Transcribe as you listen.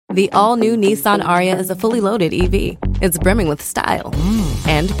The all-new Nissan Ariya is a fully loaded EV. It's brimming with style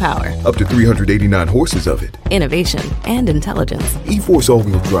and power. Up to 389 horses of it. Innovation and intelligence. E-Force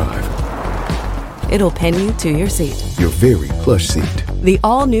all-wheel drive. It'll pin you to your seat. Your very plush seat. The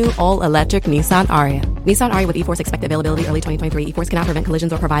all-new, all-electric Nissan Ariya. Nissan Ariya with E-Force expected availability early 2023. E-Force cannot prevent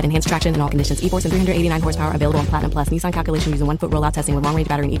collisions or provide enhanced traction in all conditions. E-Force and 389 horsepower available on Platinum Plus. Nissan calculation using 1-foot rollout testing with long-range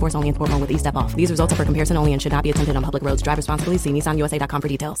battery and E-Force only in sport mode with E-Step off. These results are for comparison only and should not be attempted on public roads. Drive responsibly. See nissanusa.com for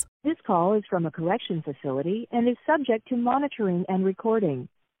details. This call is from a correction facility and is subject to monitoring and recording.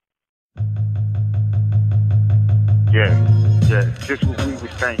 Yeah, just what we was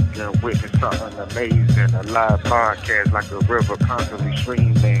thinking, witness something amazing, a live podcast like a river constantly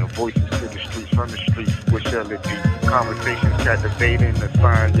streaming, voices to the streets, from the streets, what shall it be? Conversations captivating,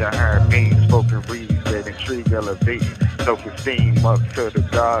 inspiring your higher being, spoken reads that intrigue, elevating, self-esteem up to the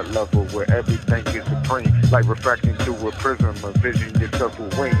God level where everything is supreme, like refracting through a prism, envision yourself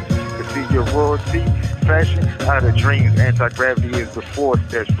with wings. To see your royalty, fashion out of dreams. Anti-gravity is the force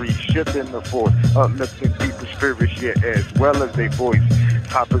that's reshifting the force, uplifting people's spirits, yet as well as their voice.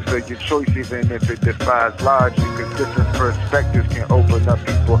 Topics of your choice, even if it defies logic, because different perspectives can open up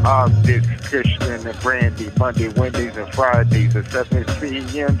people's optics. Christian and Brandy, Monday, Wednesdays, and Fridays at 7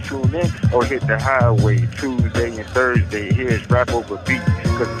 p.m. Tune in or hit the highway. Tuesday and Thursday, here's Rap Over Beat,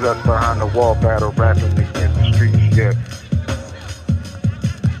 because it's us behind the wall battle rapping against the streets, yeah.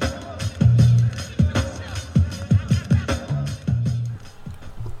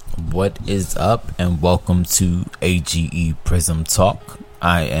 What is up, and welcome to AGE Prism Talk.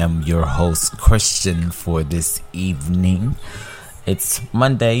 I am your host, Christian, for this evening. It's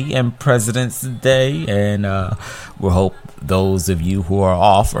Monday and President's Day, and we hope those of you who are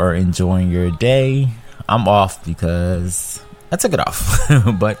off are enjoying your day. I'm off because I took it off,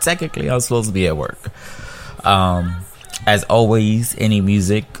 but technically I'm supposed to be at work. As always, any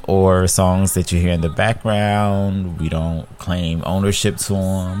music or songs that you hear in the background, we don't claim ownership to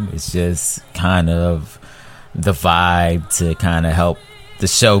them. It's just kind of the vibe to kind of help the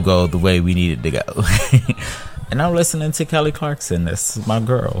show go the way we need it to go. And I'm listening to Kelly Clarkson. That's my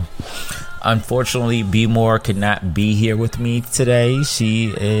girl. Unfortunately, B More could not be here with me today.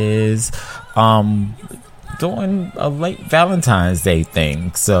 She is doing a late Valentine's Day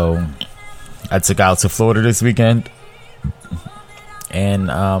thing. So I took out to Florida this weekend.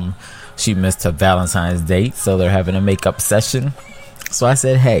 And she missed her Valentine's date, so they're having a makeup session. So I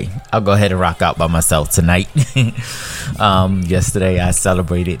said, hey, I'll go ahead and rock out by myself tonight. Yesterday I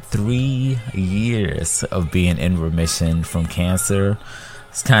celebrated 3 years of being in remission from cancer.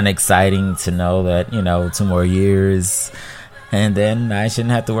 It's kind of exciting to know that, 2 more years, and then I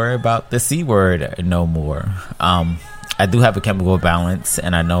shouldn't have to worry about the C word no more. I do have a chemical balance,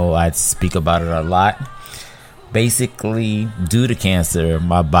 and I know I speak about it a lot. Basically, due to cancer,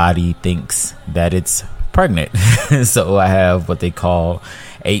 my body thinks that it's pregnant. So I have what they call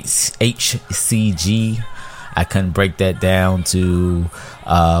HCG. I couldn't break that down to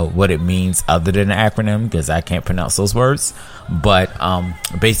what it means other than an acronym because I can't pronounce those words. But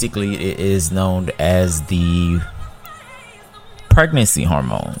basically, it is known as the pregnancy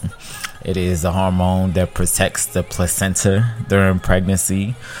hormone. It is a hormone that protects the placenta during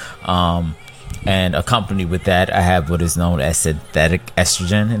pregnancy. And accompanied with that, I have what is known as synthetic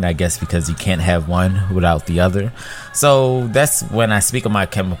estrogen. And I guess because you can't have one without the other. So that's when I speak of my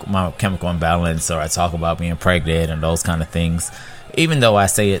chemical imbalance, or I talk about being pregnant and those kind of things. Even though I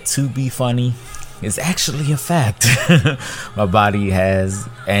say it to be funny, it's actually a fact. My body has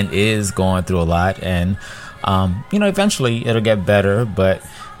and is going through a lot. And, eventually it'll get better. But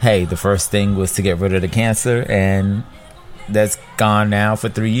hey, the first thing was to get rid of the cancer, and that's gone now for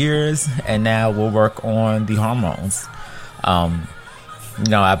 3 years, and now we'll work on the hormones.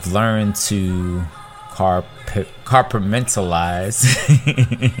 I've learned to compartmentalize.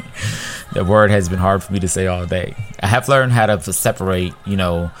 The word has been hard for me to say all day. I have learned how to separate,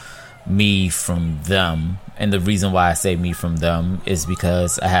 me from them. And the reason why I say me from them is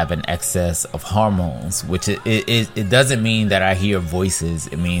because I have an excess of hormones, which it doesn't mean that I hear voices.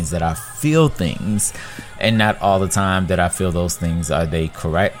 It means that I feel things, and not all the time that I feel those things are they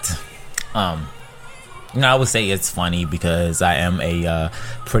correct. I would say it's funny because I am a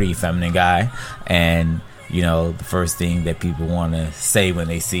pretty feminine guy, and the first thing that people want to say when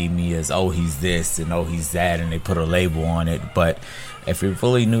they see me is, oh, he's this and oh, he's that, and they put a label on it. But if you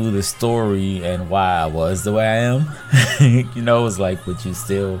really knew the story and why I was the way I am, it's like, would you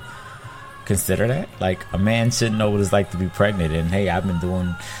still consider that? Like, a man should know what it's like to be pregnant. And hey, I've been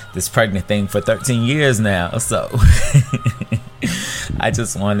doing this pregnant thing for 13 years now. So I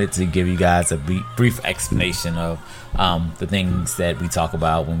just wanted to give you guys a brief explanation of the things that we talk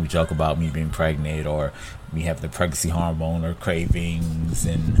about when we joke about me being pregnant, or me having the pregnancy hormone or cravings,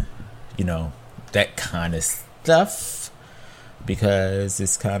 and you know, that kind of stuff, because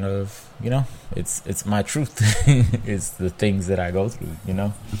it's kind of, you know, it's my truth. It's the things that I go through, you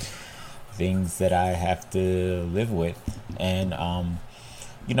know, things that I have to live with. And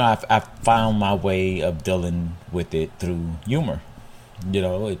you know, I've found my way of dealing with it through humor. You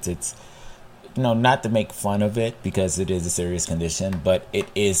know, it's you know, not to make fun of it, because it is a serious condition, but it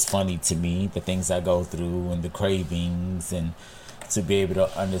is funny to me, the things I go through and the cravings, and to be able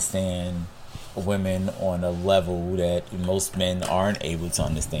to understand women on a level that most men aren't able to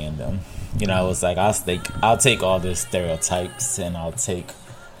understand them. You know, it's like I'll take all the stereotypes, and I'll take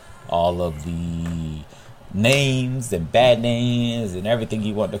all of the names and bad names and everything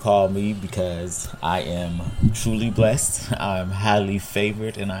you want to call me, because I am truly blessed, I'm highly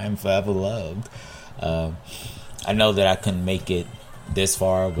favored, and I am forever loved. I know that I couldn't make it this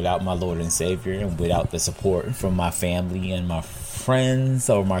far without my Lord and Savior, and without the support from my family and my friends,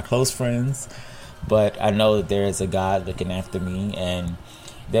 or my close friends. But I know that there is a God looking after me, and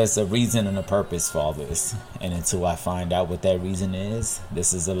there's a reason and a purpose for all this. And until I find out what that reason is,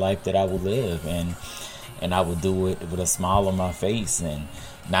 this is a life that I will live, and I will do it with a smile on my face. And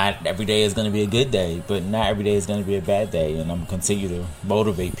not every day is going to be a good day, but not every day is going to be a bad day. And I'm going to continue to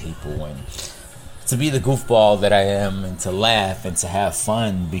motivate people, and to be the goofball that I am, and to laugh and to have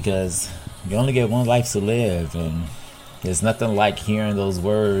fun, because you only get one life to live. And there's nothing like hearing those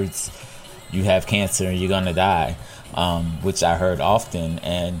words, you have cancer and you're going to die, which I heard often.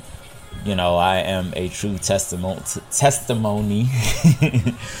 And you know, I am a true testimony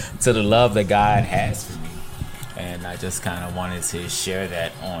to the love that God has for me. And I just kind of wanted to share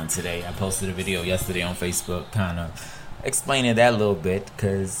that on today. I posted a video yesterday on Facebook kind of explaining that a little bit,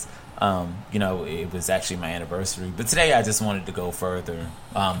 because you know, it was actually my anniversary. But today I just wanted to go further,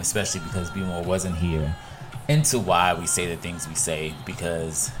 especially because B-More wasn't here, into why we say the things we say.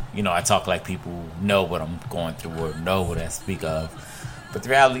 Because, you know, I talk like people know what I'm going through or know what I speak of. But the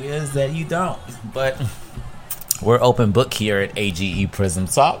reality is that you don't. But we're open book here at AGE Prism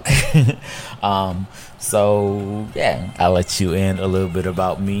Talk. So, yeah, I'll let you in a little bit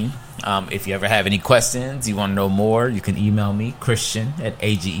about me. If you ever have any questions, you want to know more, you can email me,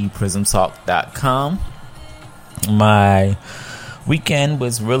 Christian@ageprismtalk.com. My weekend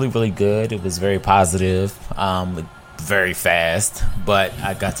was really, really good. It was very positive, very fast. But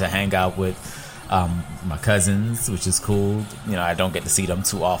I got to hang out with my cousins, which is cool. You know, I don't get to see them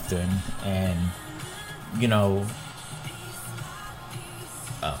too often. And, you know,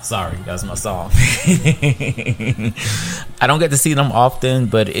 oh, sorry, that was my song. I don't get to see them often,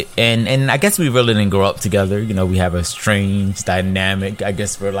 but and I guess we really didn't grow up together. You know, we have a strange dynamic. I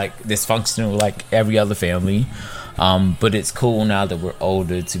guess we're like dysfunctional, like every other family. But it's cool now that we're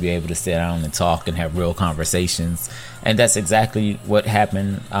older to be able to sit down and talk and have real conversations. And that's exactly what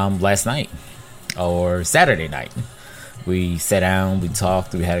happened last night, or Saturday night. We sat down, we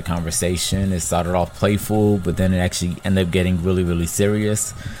talked, we had a conversation. It started off playful, but then it actually ended up getting really, really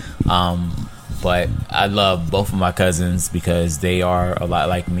serious. But I love both of my cousins because they are a lot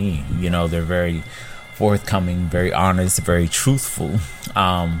like me. You know, they're very forthcoming, very honest, very truthful.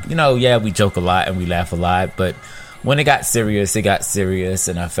 You know, yeah, we joke a lot and we laugh a lot, but when it got serious,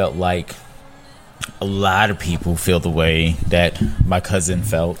 and I felt like a lot of people feel the way that my cousin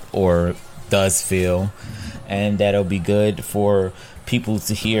felt or does feel. And that'll be good for people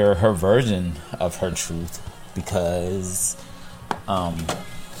to hear her version of her truth, because,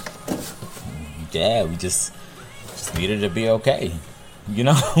 yeah, we just need her to be okay, you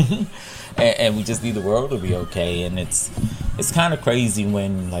know, and we just need the world to be okay. And it's kind of crazy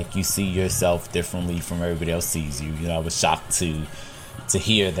when, like, you see yourself differently from everybody else sees you. You know, I was shocked to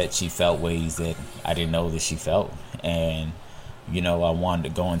hear that she felt ways that I didn't know that she felt, and you know, I wanted to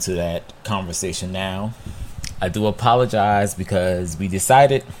go into that conversation now. I do apologize because we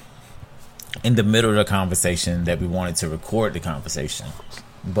decided in the middle of the conversation that we wanted to record the conversation,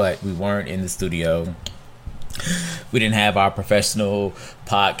 but we weren't in the studio. We didn't have our professional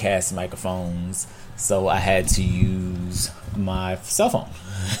podcast microphones, so I had to use my cell phone,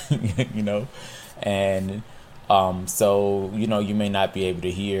 you know, and so, you know, you may not be able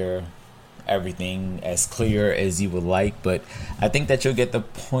to hear everything as clear as you would like, but I think that you'll get the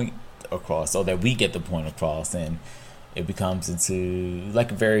point across, or that we get the point across, and it becomes into like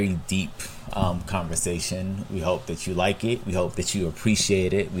a very deep conversation. We hope that you like it. We hope that you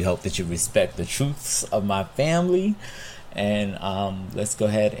appreciate it. We hope that you respect the truths of my family. And let's go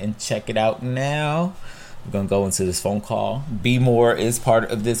ahead and check it out now. We're going to go into this phone call. B More is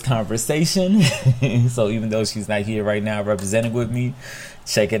part of this conversation. So even though she's not here right now representing with me,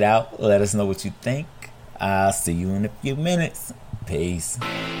 check it out. Let us know what you think. I'll see you in a few minutes. Peace.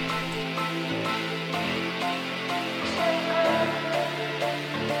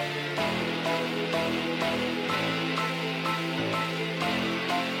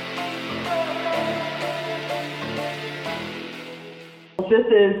 This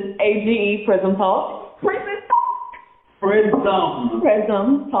is AGE Prism Talk. Prism Talk.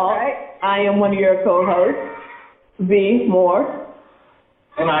 Right. I am one of your co-hosts, V More.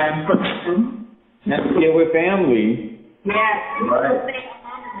 And I am Prism. And here with family. Yes. Right.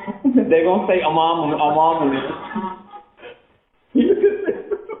 They're going to say mom.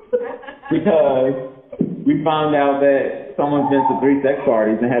 Because we found out that someone's been to 3 sex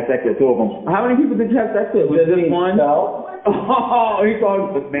parties and had sex at 2 of them. How many people did you have sex with? Was this one? No. Oh, he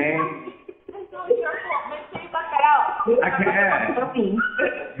called the man. I can't.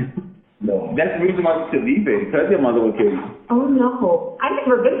 No. That's the reason why you should leave it, because your mother will kill you. Oh, no. I've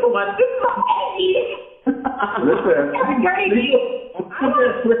never been to one. This is crazy. Listen. That's crazy.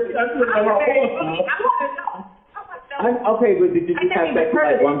 Okay, but did you just have sex with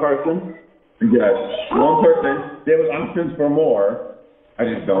like one person? Yes. One person. There was options for more. I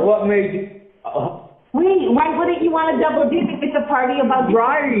just don't. What made you... Wait, why wouldn't you want to double dip if it's a party about...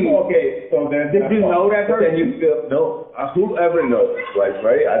 Right. Okay, so then... Did you know that person? Then you feel... No. Whoever knows, like,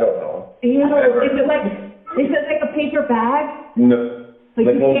 right? I don't know. You know, is it like a paper bag? No. Like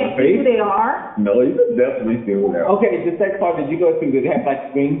you can't see who they are? No, you can definitely see who they are. Okay, the sex party did you go to, did they have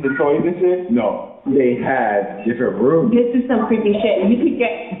like swings and toys and shit? No. They had different rooms. This is some creepy shit. You could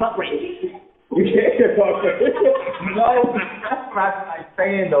get butt raped. You can't get butt raped. No, that's what I'm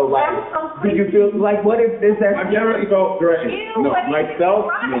saying though. Like, did you feel like, what if this... I've never go great. No, myself...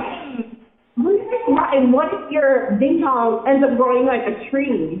 What if it's rotten? What if your ding dong ends up growing like a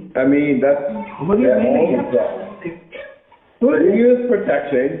tree? I mean, that's... What do you mean? You use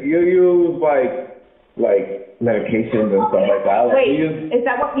protection. You use like medications and stuff like that. Wait, is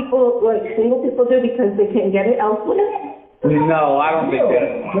that what people, like single people do because they can't get it elsewhere? No, I don't think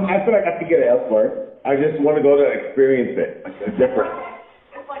that. I feel like I could get it elsewhere. I just want to go to experience it. It's different.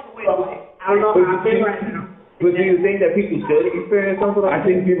 I don't know how I've been right now. But do you think that people should experience something like that? I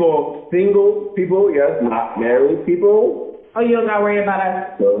think single people, yes, not married people. Oh, you don't got to worry about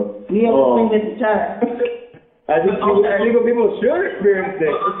us. You don't bring this to church. I think people should experience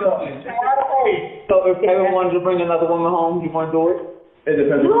it. So if Kevin wanted to bring another woman home, you want to do it? It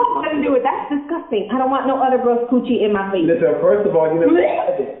depends. No, I wouldn't do it. That's disgusting. I don't want no other girl's coochie in my face. Listen, first of all, you never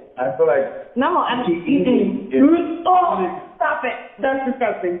tried it. I feel like... No, I'm eating. Oh, stop it. That's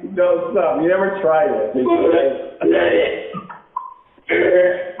disgusting. No, stop. You never tried it.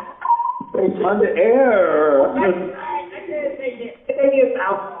 It's under air. Maybe it's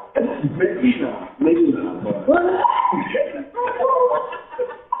out. Maybe not.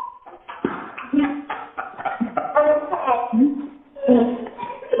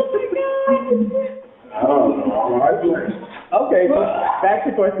 Okay, so back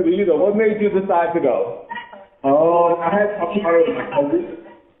to question to you though. What made you decide to go? Oh, I had a party with my cousin,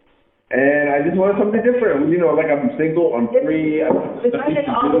 and I just wanted something different. You know, like I'm single, I'm free.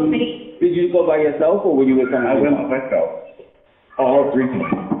 Did you go by yourself or were you with someone? I went by myself. All 3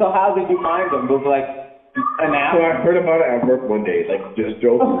 times. So how did you find them? Was it like an app? So I heard about it at work one day, like just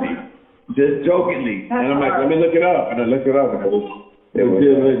jokingly. And I'm like, let me look it up. And I looked it up and it was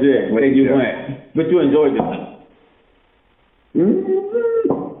legit. And you went. But you enjoyed yourself.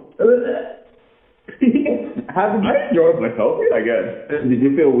 How did you enjoy myself? I guess. Did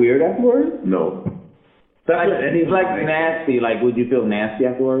you feel weird afterwards? No. It's like nasty. Like, would you feel nasty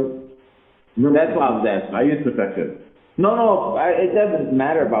afterwards? That's why I was asking. I use protection. No, it doesn't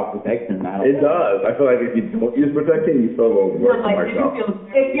matter about protection. It does. I feel like if you don't use protection, you feel a little worse for myself.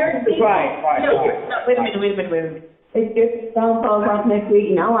 If you're right. Wait a minute. If your phone falls off next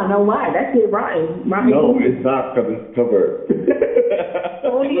week, now I know why. That's it, right? No, it's not because it's covered.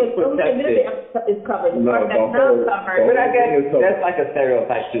 Only it's covered. No, that's not covered. But I guess that's like a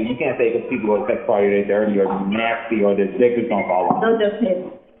stereotype too. You can't say because people go to sex party they're dirty or nasty or their dick is gonna fall off. No, just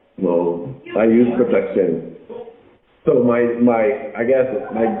him. No, I use protection. So my I guess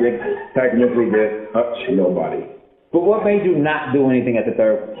my dick technically didn't touch nobody. But what made you not do anything at the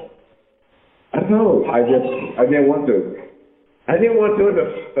third? I don't know. I didn't want to. I didn't want to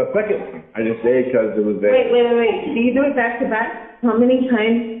the second one. I just did because it was there. Wait. Do you do it back to back? How many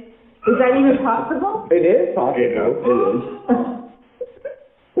times? Is that even possible? It is possible. It is.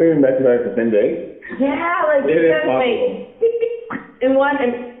 We've been back to back for 10 days. Yeah, like it is possible. In one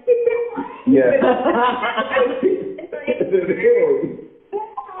and Yeah.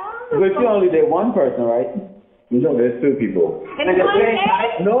 But you only did one person, right? No, there's two people. In one day?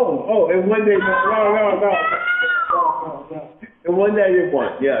 No. Oh, in one day. No. In one day you're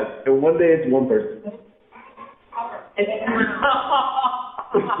one. Yes. In one day it's one person.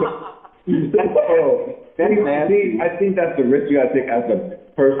 Oh, That's nasty. I think that's the risk you gotta take as a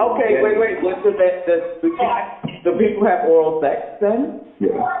person. Okay, wait. What's the best? Do people have oral sex then?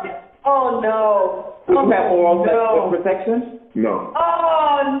 Yeah. Oh, no. People have oral sex No. with protection? No.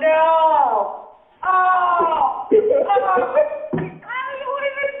 Oh, no. Oh. I don't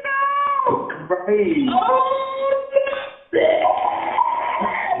even know. Right.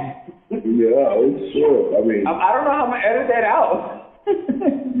 Yeah, it's true. I mean, I don't know how I'm gonna edit that out.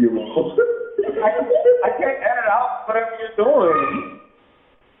 you know. I can't edit out whatever you're doing.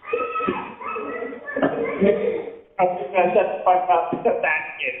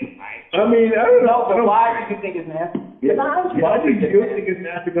 I mean, I don't know. No, but why do you think it's nasty? Yeah. Why do you think it's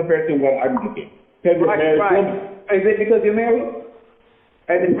nasty compared to what I'm doing? Because you're married. Right. Is it because you're married?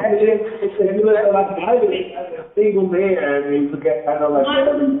 And if you look at like I was as a single man, and you look at kind of like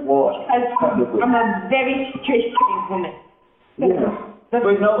whatever you want. I'm a very strict woman. Yeah. But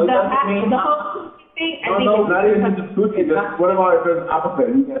no, it doesn't mean. The whole thing, I think No, it's not even just coochie. What about if it's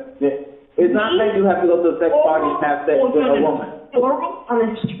opposite? You got this. It's not that you have to go to a sex party and have sex with a woman. Oral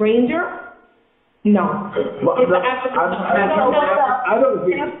on a stranger? No. But It's I don't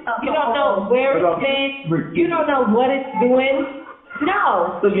get it. You don't know where it's been. You don't know what it's doing.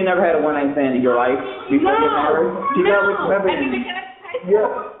 No. So you never had a one-night stand in your life before you married? You never remember? Yeah.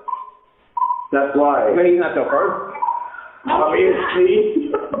 That's why. But he's not your first. Obviously.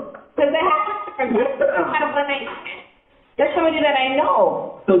 Because I had a one-night stand. There's somebody that I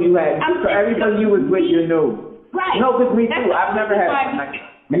know. So you had, so everybody you was with, you knew. Right. No, because me too. I've never had a one-night stand.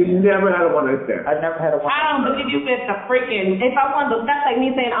 You never had a one-night stand. I've never had a one-night I don't believe you said the freaking, if I won the, that's like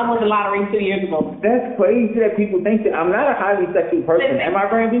me saying I won the lottery 2 years ago. That's crazy that people think that. I'm not a highly sexual person. Am I,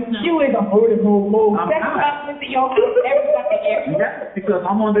 Brandy? You is a booty move. I'm That's not. about to your house every fucking year. That's because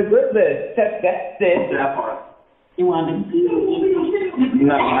I'm on the good list. That's that part. You want to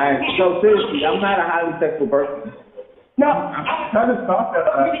No, so seriously, I'm not a highly sexual person. No. How does stop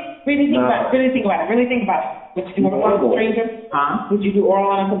that? Really think about it. Really think about it. Would you do oral on a stranger? Huh? Would you do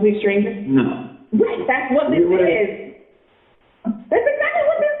oral on a complete stranger? No. Right. That's what this is. That's exactly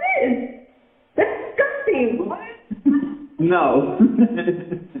what this is. That's disgusting. What? No.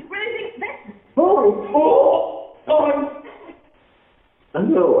 Really think that's oh. I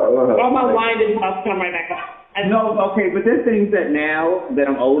know. All my wine is about to come right back up. No, okay, but there's things that now that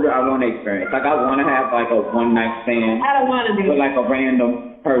I'm older, I want to experience. Like, I want to have, like, a one-night stand I don't want to do with, it. like, a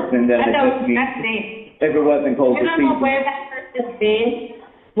random person that I would know, just be, that's it. if it wasn't cold You to don't see. know where that person's been,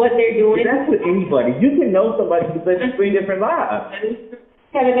 what they're doing. That's with anybody. You can know somebody who's living 3 different lives.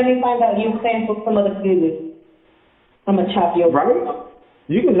 Kevin, let me find out you stand for some of the good. I'm going to chop your Right?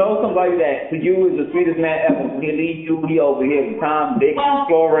 You can know somebody that to you is the sweetest man ever. When he leaves you, he over here with Tom, Dick, and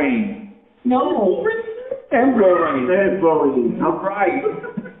Florine. No. And Florine. I'm right.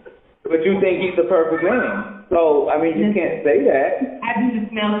 But you think he's the perfect man. So, I mean, you can't say that. I do the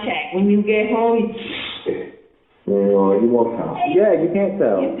smell check. When you get home, you won't tell. Yeah, you can't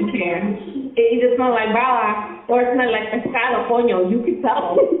tell. you can. It either smells like bala or it smells like pescado coño. You can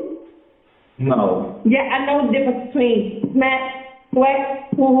tell. No. Yeah, I know the difference between sweat,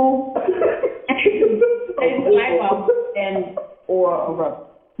 poo, and saliva, and or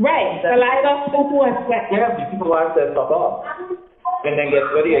right, saliva, poo, and sweat. Yeah, people wash that stuff off and then get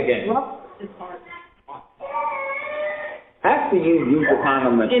sweaty again. After you use the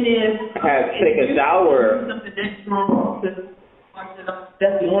condom and It is. take a shower,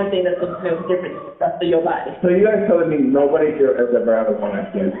 That's the only thing that's going to smell different to the rest of your body. So you guys telling me nobody here has ever had a one-night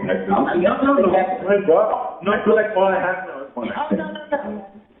stand? No. My God. No, I feel like all I have now is one-night stand. No.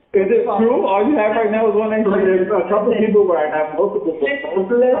 Is it true? All you have right now is one night So stand? there's a couple people where I have multiple proposals.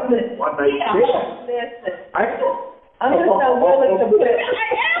 Listen. One-night stand. Listen. I'm just not willing to put.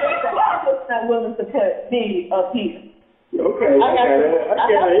 I'm just not willing to put me up here. Okay, I get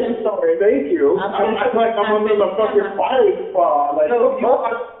it. Thank you. I'm like I'm under the fucking fire spa. Like,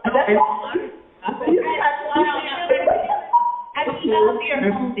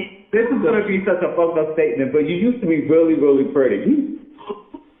 This is going to be such a fucked up statement, but you used to be really, really pretty.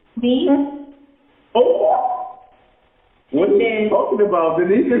 Me? oh, what are you talking about?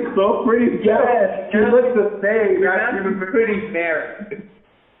 Denise is so pretty. Yes, she looks the same. You're not pretty married.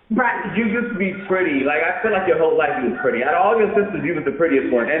 Right. You used to be pretty. Like, I feel like your whole life you was pretty. Out of all your sisters, you was the prettiest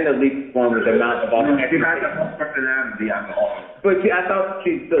one and the least one with the amount of all. You had the most personality out of all. But I thought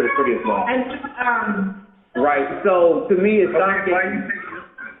she's still the prettiest one. And Right. So to me, it's not. Why you think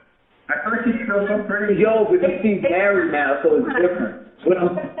I feel like she's still so pretty. Yo, because she's married now, so it's different. What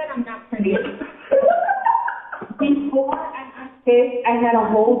I'm I'm not pretty. Before I had kids, I had a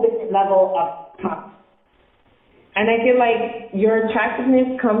whole different level of confidence. And I feel like your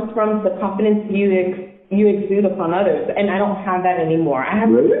attractiveness comes from the confidence you exude upon others, and I don't have that anymore. I have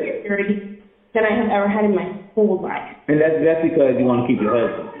more security than I have ever had in my whole life. And that's because you want to keep your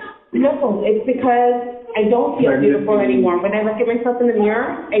husband. No, it's because I don't feel beautiful anymore. When I look at myself in the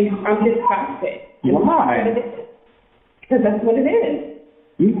mirror, I'm disgusted. Why? Because that's what it is.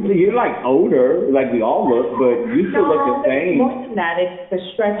 You're like older, like we all look, but you still look the it's same. more than that. It's the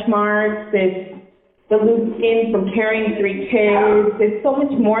stretch marks. It's the loose skin from carrying 3 kids. It's so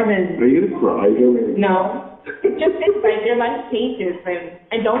much more than. Are you crying? No. It's just like your life changes, and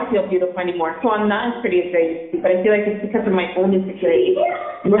I don't feel beautiful anymore. So I'm not as pretty as I used to be, but I feel like it's because of my own insecurity.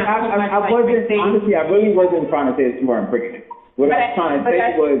 But I wasn't, honestly, I really wasn't trying to say that you weren't pretty. What I was trying to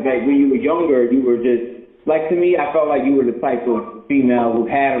say was that when you were younger, you were just, like to me, I felt like you were the type of female who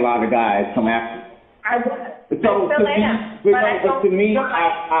had a lot of guys come after you. I was. So to me,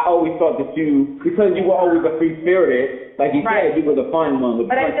 I always thought that you, because you were always a free-spirited, like you said, you were the fun one.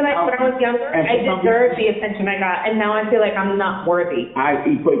 But I feel like when I was younger, I deserved the attention I got, and now I feel like I'm not worthy. I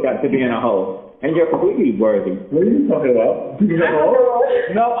equate that to being a hoe, and you're completely worthy. What are you talking about?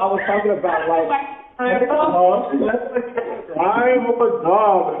 No, I was talking about like. I'm a dog.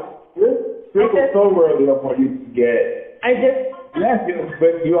 This is so worthy of what you get. I just. Yes,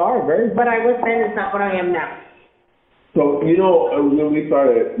 but you are very. But I was then, it's not what I am now. So, you know, when we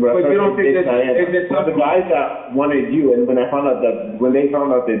started, but you don't think that the guys that wanted you, and when they found out that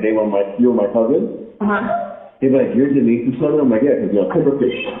they were you were my cousin, they were like, you're Denise's son? I'm like, yeah, because you're Timber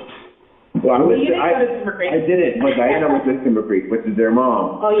Creek. So I didn't, but Diana went to Timber Creek, which is their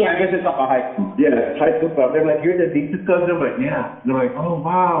mom. Oh, yeah. I guess it's up a high school. Yeah, high school stuff. They're like, you're Denise's cousin? I'm like, yeah. They're like, oh,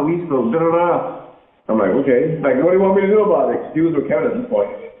 wow, we used to da-da-da. I'm like, okay. Like, what do you want me to do about it? Excuse or Kevin at this point.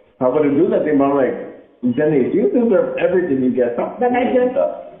 I wouldn't do nothing, but I'm like, Denise, you deserve everything you get. But I just,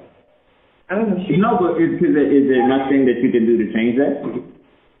 I don't know. No, but is there nothing that you can do to change that?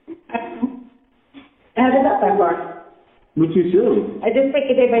 I haven't got that far. But you should. I just take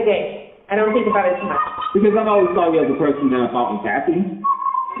it day by day. I don't think about it too much. Because I've always thought you as a person that I thought was happy.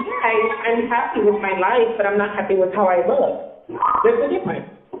 I'm happy with my life, but I'm not happy with how I look. There's a difference.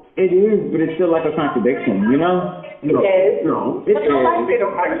 It is, but it's still like a contradiction, you know? It is. No, it is.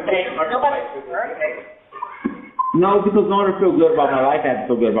 No, because in order to feel good about my life, I have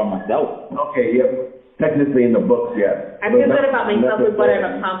to feel good about myself. Okay, yeah. Technically in the books, yes. I feel good about myself with what I've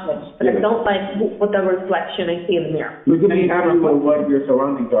accomplished, but I don't like what the reflection I see in the mirror. You can be happy with what your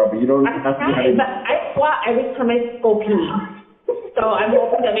surroundings are, but you don't have to have it. But I squat every time I go pee. So I'm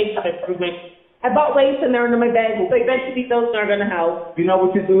hoping that makes some improvement. I bought weights and they're under my bed, so eventually those are going to help. You know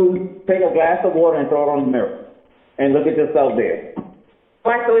what you do? Take a glass of water and throw it on the mirror. And look at yourself there.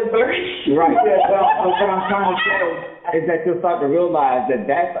 Why, so it's blurry? Right. Well, what I'm trying to say is that you'll start to realize that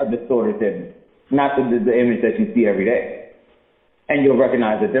that's a distorted image, not the image that you see every day. And you'll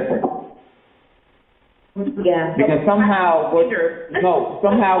recognize the difference. Yeah. Because somehow what you're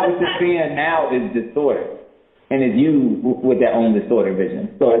seeing now is distorted. And it's you with that own distorted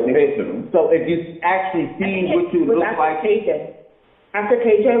vision. So if you actually see what you look like. After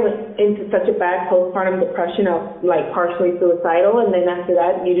KJ, I went into such a bad postpartum depression of like partially suicidal, and then after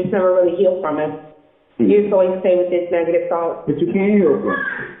that, you just never really heal from it. You just always stay with this negative thought. But you can't heal from it.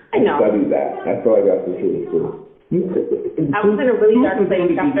 I know. Study that. That's all I got to do. I was in a really dark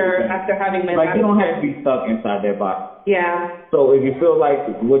place after having my you don't have to be stuck inside that box. Yeah. So if you feel like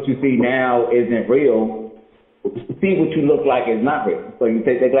what you see now isn't real, see what you look like is not real. So you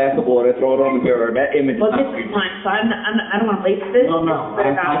take that glass of water, throw it on the mirror. That image is not real. So I don't want to waste this. No. I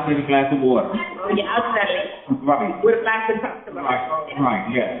take a glass of water. Yeah, I'll do that. Right. With a glass of customer.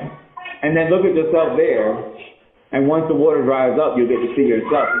 Right. Yeah. And then look at yourself there. And once the water dries up, you'll get to see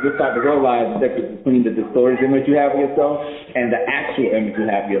yourself. You'll start to realize the difference between the distorted image you have of yourself and the actual image you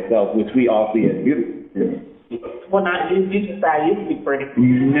have of yourself, which we all see as beautiful. Yeah. Well, not you just say I used to be pretty.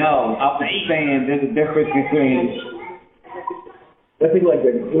 No, I'm saying there's a difference between. I think like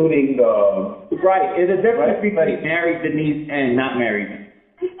including the. Right, there's a difference between married Denise and not married.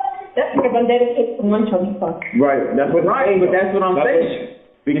 That's because I'm dedicated to one chubby fuck. Right, that's what. Right, but that's what I'm saying.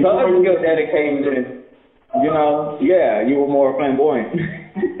 Because of your dedication, you know, yeah, you were more flamboyant.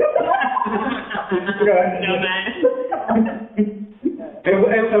 No, man. And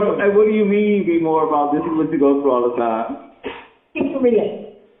what do you mean be more about this is what you go through all the time? You can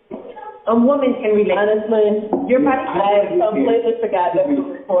relate. A woman can relate. Honestly, your body. I completely forgot that we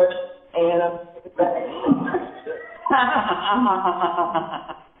report, and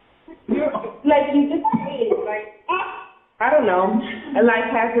like you just said, like I don't know. Life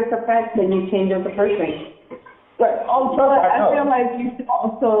has its effects, and you change as a person. But also, I feel like you should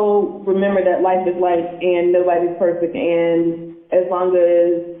also remember that life is life, and nobody's perfect, and as long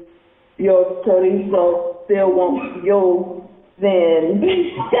as your chorizo still won't yo, then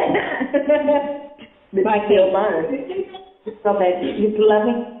I still mine. Okay, you love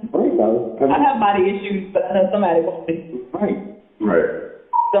me? I have body issues, but I know somebody wants me. Right.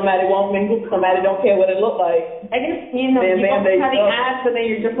 Somebody wants me, somebody don't care what it look like. I guess, you know, you don't have the eyes, so then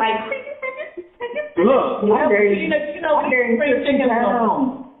you're just like, Look, I'm carrying chicken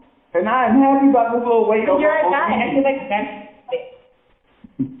down. And I'm happy about this little weight. You're a guy, I feel like that's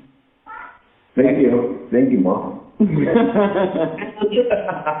Thank you, Mom.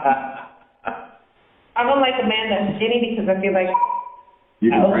 I don't like a man that's skinny because I feel like You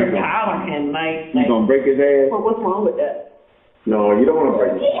I can break him. overpower him. Like, You gonna break his ass? well, what's wrong with that? No, you don't want to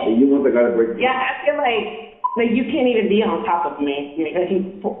break him. You want the guy to break him. Yeah, I feel like you can't even be on top of me.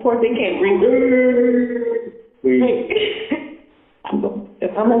 Poor thing can't breathe.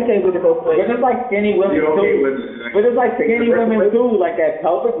 I'm okay with it both ways. But it's like skinny women You're okay too. with it. But it's like skinny women too, like that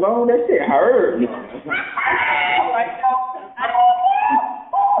pelvic bone, that shit hurt. No.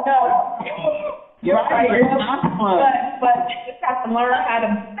 You're right. But you just have to learn how to.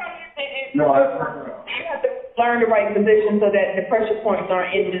 No, You have to learn the right position so that the pressure points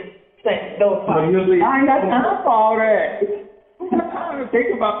aren't in those spots. usually, I ain't got time for all that. I got time to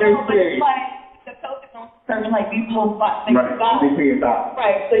think about that shit. Like the pelvic bones determine like these little spots. right, between your thighs.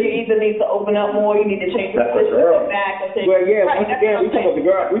 Right. So you either need to open up more, you need to change your That's a position girl. back, or change. Well, yeah, Right, once that's again, what we I'm talking about the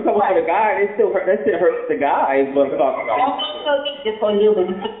girl. We talking about the guy. It still hurt. That shit hurts the guy. Is what I'm talking about. Just for you, but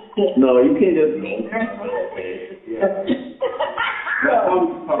No, you can't just.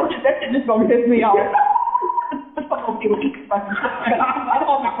 that shit just gonna piss me off. I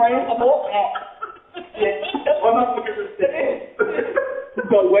don't my friends about that.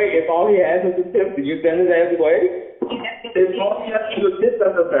 So wait, if all he has is a tip, do you send his ass away? It's all you have to do is this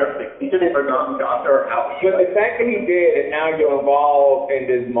does everything. Even if a non-doctor or out. But the fact that he did, and now you're involved in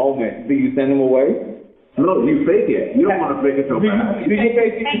this moment, do you send him away? No, you fake it. You don't want to fake it so bad. Do you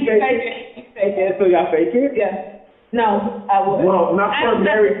fake it? You fake it? So y'all fake it? Yeah. No, I would. Well, not for a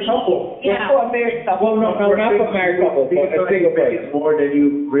married couple. Yeah, for a married couple. Well, no, not for married couple, but a single person. It's more than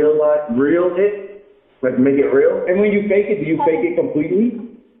you real it. Like make it real. And when you fake it, do you fake it completely?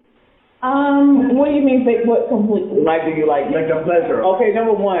 What do you mean fake what completely? Like, do you like the pleasure. Okay,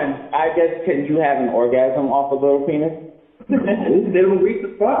 number one, I guess, can you have an orgasm off a little penis? They don't reach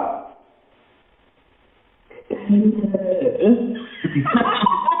the spot.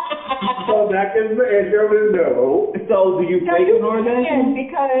 So that is the answer is no. So do you fake an orgasm? Yeah,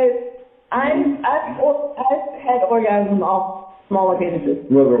 because I've had orgasms off smaller penises.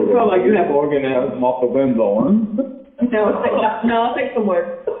 It's not like you have an orgasm off the windblower. No, take some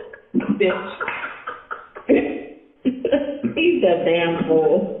work. Bitch. He's a damn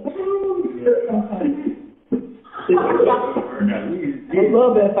fool. A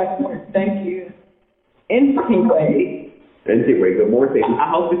little bit if I can work. Thank you. Anyway. Anyway, good morning. I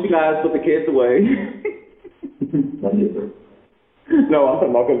hope that you guys put the kids away. No, I'm talking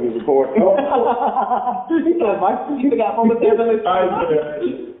about because it's recording. You forgot home with Evelyn.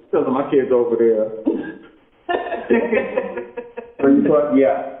 Because of my kids over there.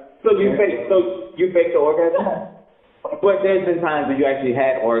 Yeah. So you fake the orgasm? But there's been times when you actually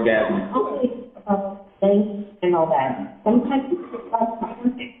had orgasm. And all that. Sometimes it's like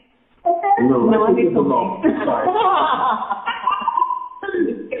No, I think it's alone.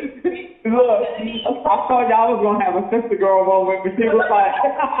 Look, I thought y'all was gonna have a sister girl moment, but she was like,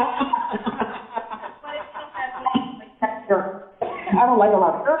 I don't like a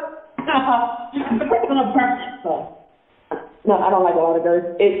lot of girls. No, I don't like a lot of girls.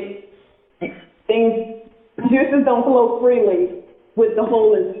 Juices don't flow freely with the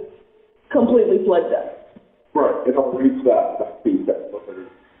hole is completely plugged up. Right. It don't reach that piece. That's what it is.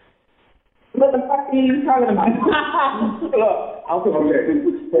 What the fuck are you talking about? look, I'll come Okay.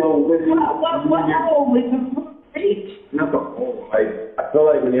 So when you, What hole is the reach? not the whole. Like I feel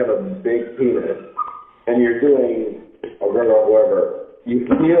like when you have a big penis and you're doing a river or whatever, you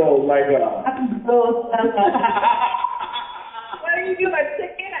feel like a. What do you do? Like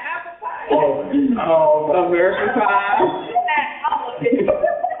chicken and apple pie? American Pie.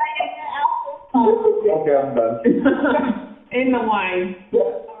 Okay, I'm done. In the wine.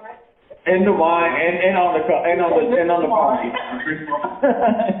 And the wine, and on the party.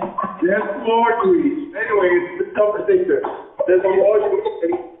 Yes, more to eat. Anyway, it's this conversation. There's more you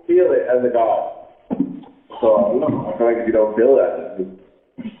can feel it as a God. So I don't know. I feel like if you don't feel that,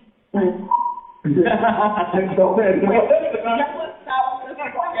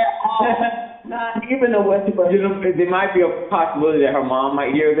 Even though what you know, there might be a possibility that her mom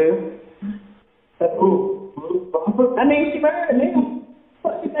might hear this. I mean, she married a nigga.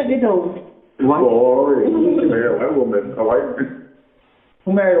 What she said they do? What? Oh, she married a white woman. A white woman.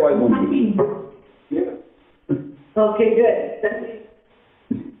 Who married a white woman? Yeah. Okay, good.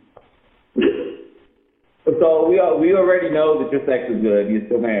 So we already know that your sex is good. You're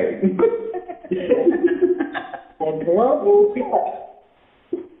still married.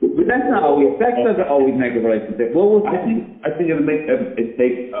 But that's not always. Sex doesn't always make a relationship. What was? I think it'll make it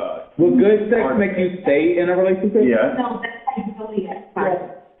take. Will good sex make you stay in a relationship? Yeah. No, that's like Zodiac.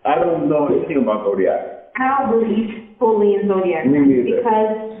 I don't know anything about Zodiac. I don't believe fully in Zodiac Me neither.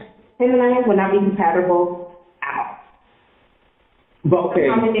 because him and I would not be compatible at all. But okay.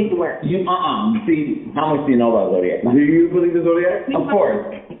 How many things work? See, how much do you know about Zodiac? Do you believe in Zodiac? Of course.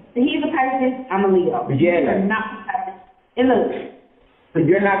 He's a Pisces, I'm a Leo. Yeah. We're not compatible. In the So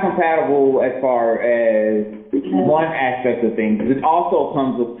you're not compatible as far as one aspect of things. It also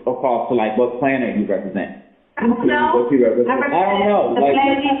comes across to like what planet you represent. No, What you represent. I don't know. the Like,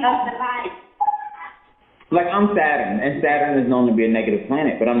 planet of the light. like I'm Saturn, and Saturn is known to be a negative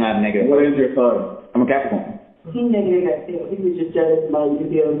planet, but I'm not a negative. What is your sign? I'm a Capricorn. He negative that too. He was just jealous about you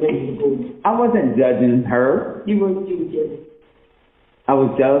being negative. I wasn't judging her. You were jealous. I was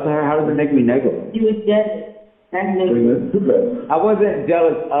jealous of her. How does it make me negative? You was jealous. That's negative. I wasn't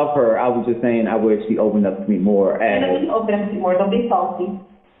jealous of her. I was just saying I wish she opened up to me more. And As then you open up more. Don't be salty.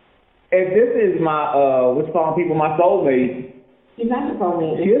 if this is my what's calling people my soulmate, She's not your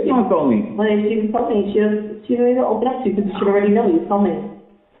soulmate. she is my soulmate. Well, if she was soulmate, she don't even open up to you because she should already know you soulmate.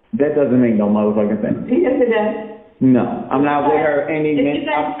 That doesn't make no motherfucking sense. Yes, it does. No, I'm not with her any If you minute.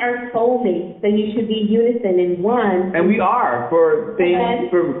 guys are soulmates, then you should be unison in one. And we are for things.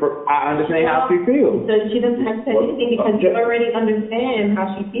 For I understand how she feels. So she doesn't have to say anything because you already understand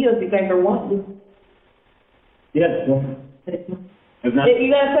how she feels. You guys are one. Yes. It's not. You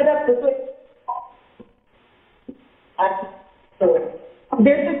gotta put up the switch.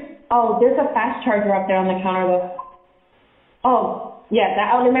 There's a fast charger up there on the counter though. Oh, yeah,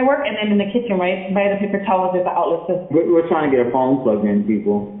 that outlet may work, and then in the kitchen, right, by the paper towels, there's an outlet system. We're trying to get a phone plugged in,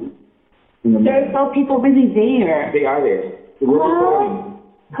 people. There's no people really there. They are there. We're recording.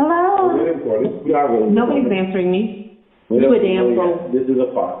 Hello? We're recording. We are really. Nobody's answering me. You a damn fool. This is a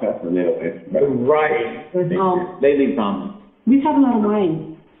podcast and they don't answer back. Right. They leave comments. We have a lot of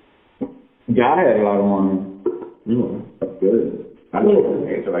wine. Yeah, I had a lot of wine. That's good. I know an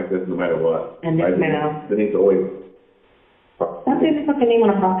answer like this no matter what. And this now. They need to always. That's the fucking name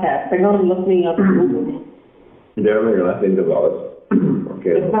on a podcast. They're going to look me up. Yeah, I'm your last name Gonzalez.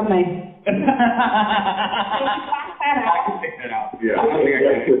 Okay. It's not my. I can take that out. Yeah. I think I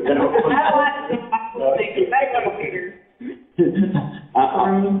can take that out.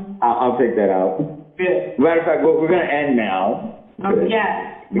 I'll take that out. Good. Matter of fact, we're going to end now.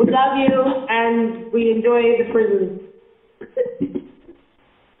 Yeah. We love you and we enjoy the prison.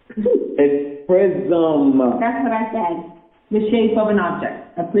 It's prism. That's what I said. The shape of an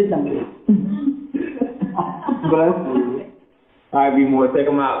object. A prism. Bless you. All right, be more. Take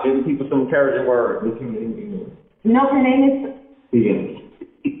them out. Give people some encouraging words. No, her name is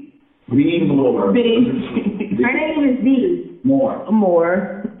Be more. B. Her name is B. More.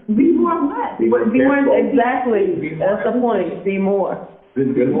 More. Be more what? Be more more careful. exactly. That's the point. Be more. This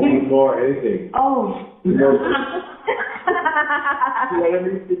is good for anything. Oh.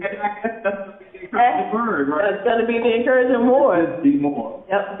 That's gonna be the encouraging more. Just be more.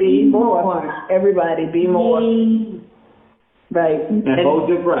 Yep, be more. Everybody, be more. Right. And hold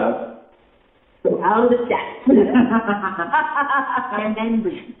your breath. Out of the chat. And then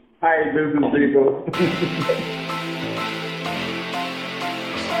breathe. Hi, business people.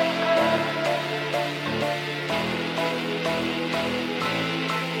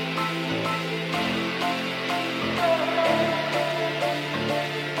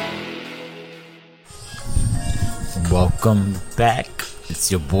 Welcome back. It's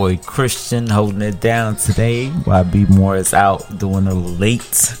your boy Christian holding it down today. YB Moore is out doing a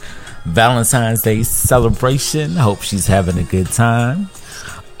late Valentine's Day celebration. Hope she's having a good time.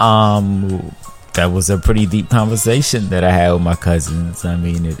 That was a pretty deep conversation that I had with my cousins. I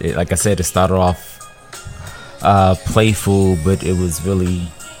mean, it like I said, it started off playful, but it was really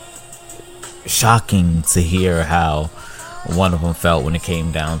shocking to hear how one of them felt when it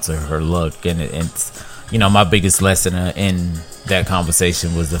came down to her look. And it's, you know, my biggest lesson in that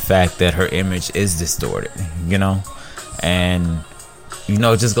conversation was the fact that her image is distorted, you know, and, you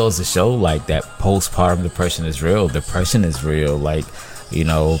know, it just goes to show, like, that postpartum depression is real. Depression is real. Like, you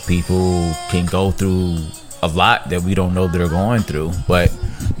know, people can go through a lot that we don't know they're going through. But,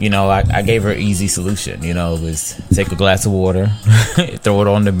 you know, I gave her an easy solution. You know, it was take a glass of water, throw it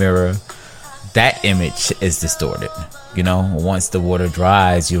on the mirror. That image is distorted. You know, once the water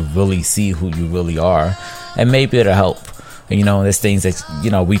dries, you'll really see who you really are. And maybe it'll help. And, you know, there's things that, you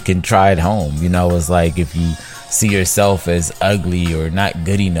know, we can try at home. You know, it's like if you see yourself as ugly or not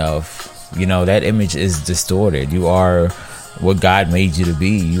good enough, you know, that image is distorted. You are what God made you to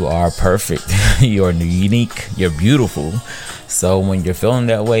be. You are perfect. You're unique. You're beautiful. So when you're feeling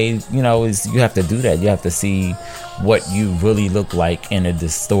that way, you know, you have to do that. You have to see what you really look like in a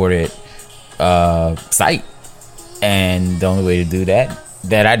distorted sight. And the only way to do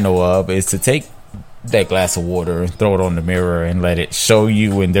that I know of, is to take that glass of water and throw it on the mirror and let it show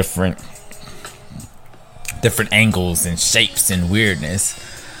you in different angles and shapes and weirdness.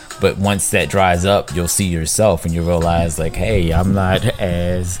 But once that dries up, you'll see yourself and you realize, like, hey, I'm not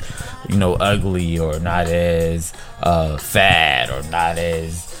as, you know, ugly, or not as fat, or not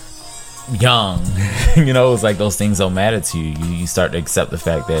as young. You know, it's like those things don't matter to you. You start to accept the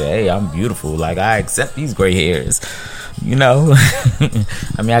fact that, hey, I'm beautiful. Like, I accept these gray hairs, you know.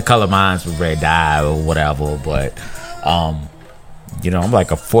 I mean, I color mine with red dye or whatever, but you know, I'm like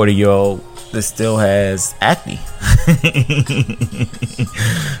a 40-year-old that still has acne.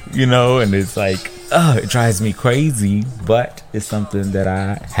 You know, and it's like, it drives me crazy, but it's something that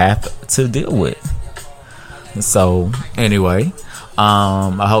I have to deal with. So anyway,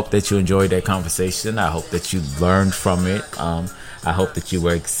 I hope that you enjoyed that conversation. I hope that you learned from it. I hope that you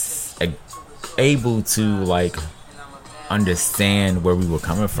were able to, like, understand where we were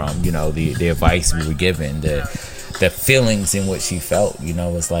coming from, you know, the advice we were given, the feelings in which she felt. You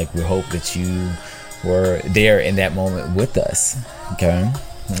know, it's like, we hope that you were there in that moment with us. Okay,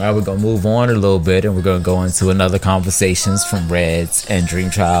 all right, we're gonna move on a little bit, and we're gonna go into another conversations from Reds and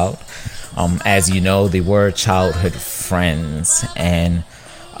Dreamchild. As you know, they were childhood friends, and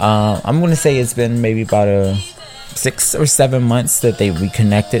I'm gonna say it's been maybe about 6 or 7 months that they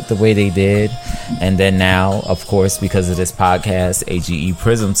reconnected the way they did. And then now, of course, because of this podcast, AGE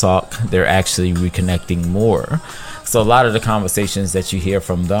Prism Talk, they're actually reconnecting more. So a lot of the conversations that you hear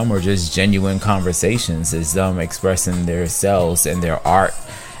from them are just genuine conversations. It's them expressing themselves and their art.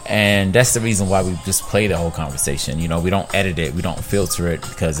 And that's the reason why we just play the whole conversation. You know, we don't edit it, we don't filter it,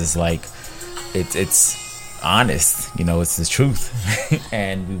 because it's like, it's honest, you know, it's the truth.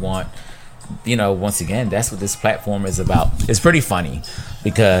 And we want, you know, once again, that's what this platform is about. It's pretty funny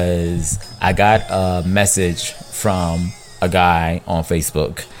because I got a message from a guy on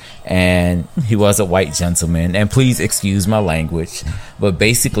Facebook, and he was a white gentleman, and please excuse my language, but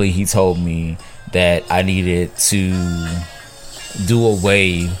basically he told me that I needed to do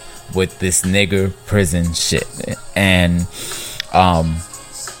away with this nigger prison shit. And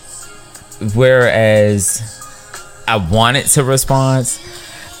whereas I wanted to respond,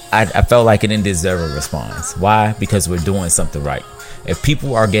 I felt like it didn't deserve a response. Why? Because we're doing something right. If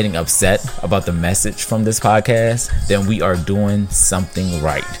people are getting upset about the message from this podcast, then we are doing something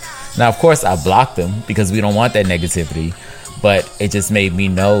right. Now, of course, I blocked them because we don't want that negativity, but it just made me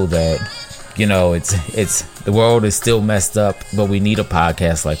know that, you know, it's the world is still messed up, but we need a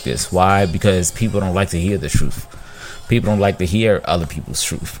podcast like this. Why? Because people don't like to hear the truth. People don't like to hear other people's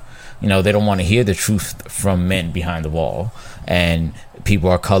truth. You know, they don't want to hear the truth from men behind the wall. And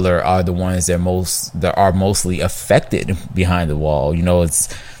people of color are the ones that are mostly affected behind the wall. You know, it's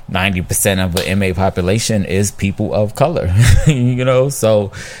 90% of the MA population is people of color. You know,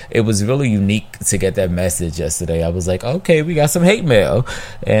 so it was really unique to get that message yesterday. I was like, okay, we got some hate mail.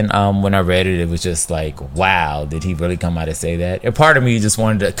 And when I read it, it was just like, wow, did he really come out and say that? And part of me just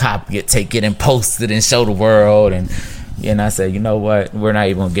wanted to copy it, take it, and post it and show the world. And I said, you know what, we're not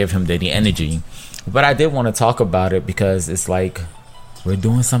even gonna give him the energy. But I did want to talk about it because it's like, we're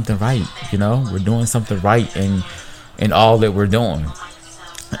doing something right. You know, we're doing something right in all that we're doing.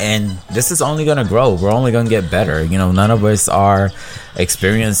 And this is only going to grow. We're only going to get better. You know, none of us are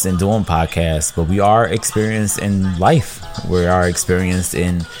experienced in doing podcasts, but we are experienced in life. We are experienced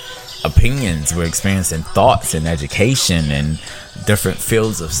in opinions. We're experienced in thoughts and education and different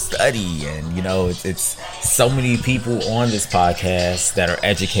fields of study. And, you know, it's so many people on this podcast that are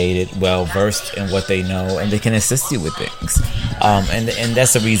educated, well versed in what they know, and they can assist you with things. And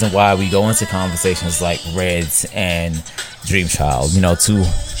that's the reason why we go into conversations like Reds and Dreamchild, you know, two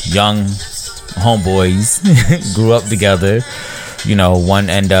young homeboys grew up together. You know, one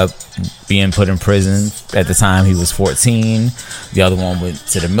ended up being put in prison at the time he was 14. The other one went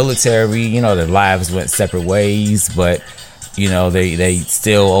to the military. You know, their lives went separate ways, but you know, they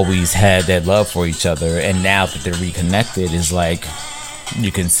still always had that love for each other. And now that they're reconnected, is like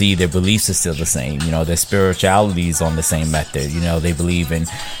you can see their beliefs are still the same. You know, their spirituality is on the same method. You know, they believe in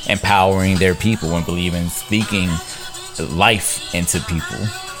empowering their people and believe in speaking life into people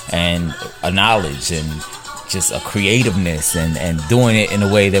and a knowledge and just a creativeness and doing it in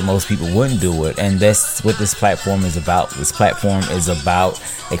a way that most people wouldn't do it. And that's what this platform is about. This platform is about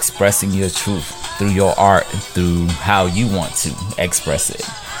expressing your truth through your art, through how you want to express it.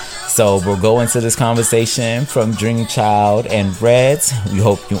 So we'll go into this conversation from Dream Child and Reds. We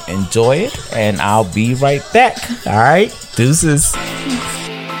hope you enjoy it, and I'll be right back. All right, deuces.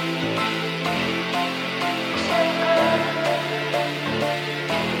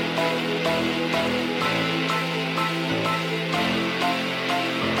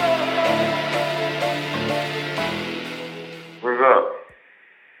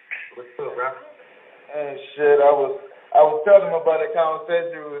 I was telling him about the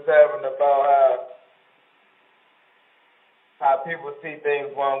conversation we was having about how people see things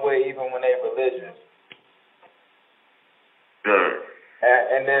one way even when they're religious. Good.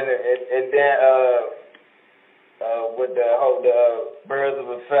 And then with the whole birds of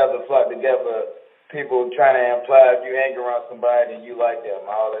a feather flock together, people trying to imply if you hang around somebody and you like them,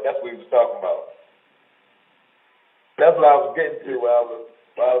 all that. That's what we was talking about. That's what I was getting to while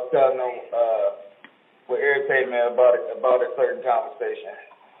I was telling them what irritated me about a certain conversation.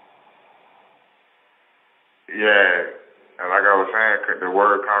 Yeah, and like I was saying, the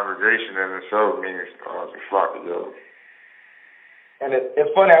word congregation in itself means to flock together. And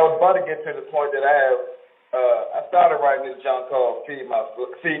it's funny, I was about to get to the point that I started writing this junk called Feed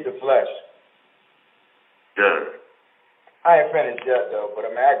the Flesh. Yeah. I ain't finished yet though, but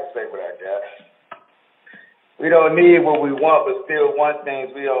I mean I can say what I got. We don't need what we want, but still want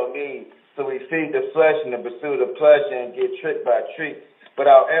things we don't need. So we feed the flesh in the pursuit of pleasure and get tricked by treats.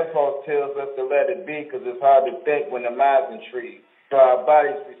 But our impulse tells us to let it be because it's hard to think when the mind's intrigued. So our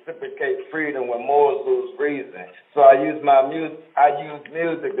bodies reciprocate freedom when morals lose reason. So I use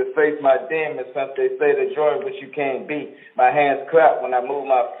music to face my demons since they say the joy which you can't beat. My hands clap when I move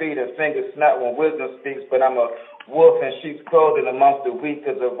my feet and fingers snap when wisdom speaks. But I'm a wolf in sheep's clothing amongst the weak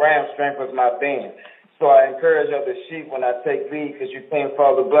because a ram strengthens my being. So I encourage other sheep when I take lead because you can't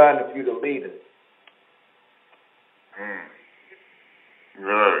follow blind if you're the leader.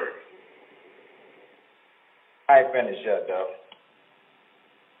 Good. I ain't finished yet, though.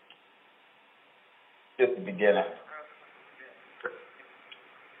 Just the beginning.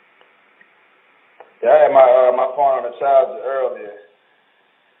 Yeah, I had my phone on the charger earlier.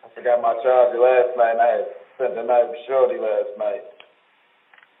 I forgot my charger last night, and I had spent the night with Shorty last night.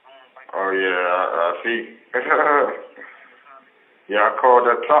 Oh, yeah, I see. Yeah, I called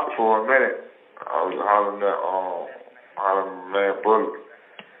that top for a minute. I was hollering at man Bullet.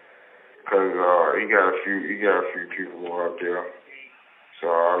 Because he got a few people out there. So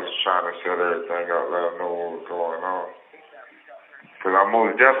I was trying to set everything up, let him know what was going on. Because I'm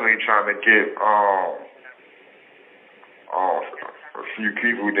most definitely trying to get a few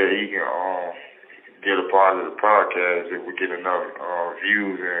people that he can get a part of the podcast if we get enough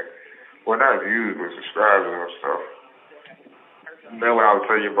views and, well, not views, but subscribers and stuff. Then when I was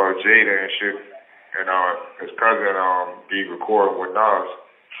telling you about Jada and shit, and his cousin be recording with Nas.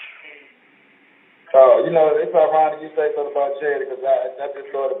 Oh, you know, it's ironic you say something about Jada because I just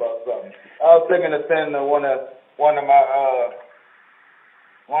thought about something. I was thinking of sending one or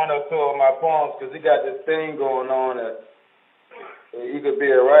two of my poems because he got this thing going on that he could be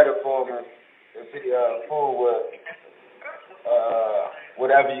a writer for him if he fool with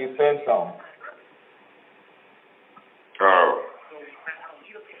whatever you send him. Oh.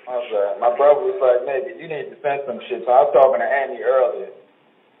 Okay. My brother was like, maybe you need to send some shit. So I was talking to Andy earlier.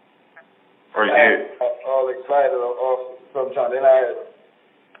 Oh, yeah. All excited off sometime. Then I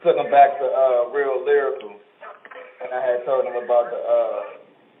took him back to Real Lyrical. And I had told him about the,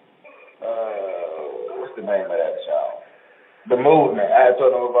 what's the name of that child? The Movement. I had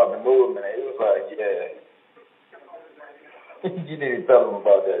told him about the Movement. And he was like, yeah. You need to tell him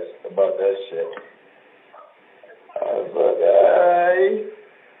about that shit. I was like, hey.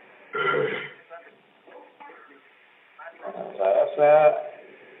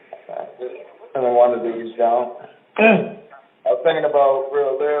 I don't want to do these jump. I was thinking about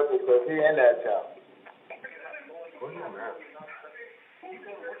Real Lyrical because he in that jump.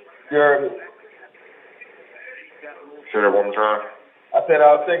 You heard me? Say that one more time. I I said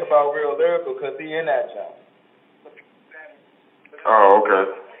I was thinking about Real Lyrical because he in that jump. Oh, okay.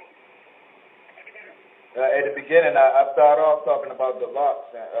 At the beginning, I started off talking about the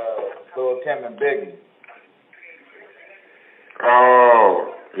Locks and Lil Kim and Biggie.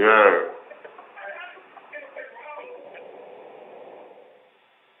 Oh, yeah.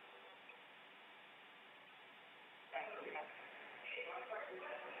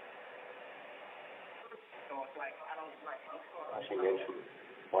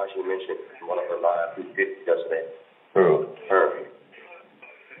 Why she mentioned one of her lives we did yesterday. Who? Her.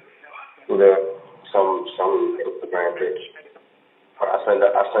 Who there? Some Instagram bitch. I send her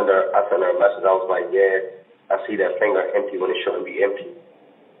a message. I was like, yeah, I see that finger empty when it shouldn't be empty.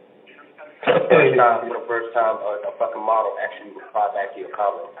 For the first time, a fucking model actually replied back to your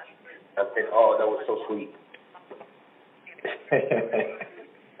comment. I said, oh, that was so sweet.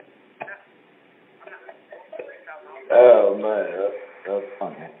 Oh man, that's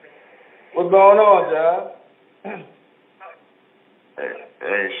funny. What's going on, John?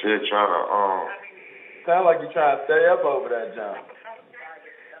 Ain't shit trying to Sound like you're trying to stay up over that, John.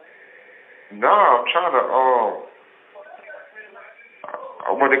 No, I'm trying to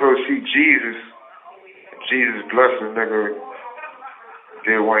I went to go see Jesus. Jesus blessed the nigga.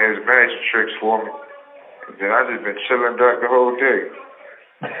 Did one of his magic tricks for me. And then I just been chilling duck the whole day.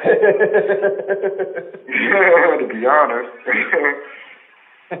 To be honest.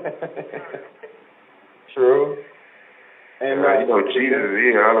 True. And you know, Jesus, he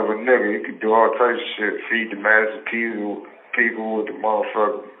a hell of a nigga. He could do all types of shit. Feed the masses, people with the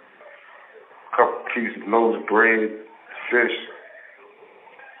motherfucker. Couple pieces, loaves of bread, fish.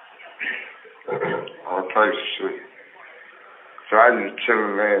 All types of shit. So I just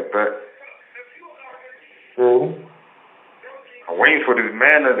chillin' laying back. True. I'm waiting for this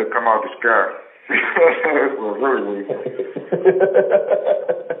manna to come out the sky. That's what I'm really waiting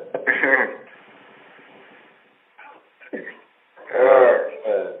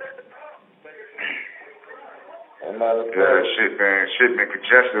shit been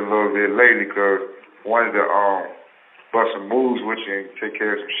congested a little bit lately because wanted to bust some moves with you and take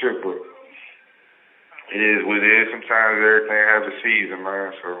care of some shit, but it is what it is. Sometimes everything has a season,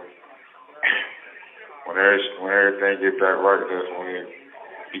 man, so when everything get back right, that's when it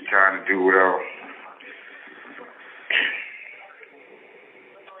be time to do whatever.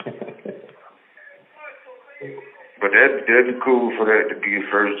 But that'd be cool for that to be the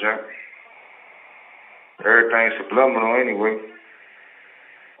first jump. Everything's subliminal anyway.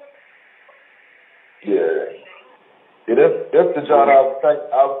 Yeah. That's the job I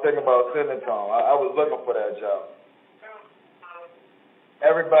was thinking about sitting on. I was looking for that job.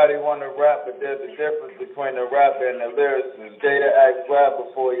 Everybody want to rap, but there's a difference between the rapper and the lyricist. Jada asked rap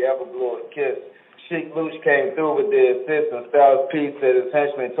before he ever blew a kiss. Sheik Luch came through with the assist, and Styles P said his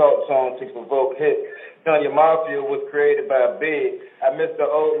henchmen talk songs to provoke hits. Junior Mafia was created by Big. I missed the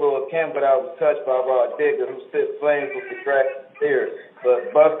old Lil Kim, but I was touched by Rod Digger, who spit flames with the crack ear.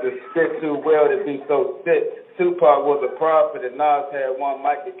 But Buster spit too well to be so sick. Tupac was a prophet, and Nas had one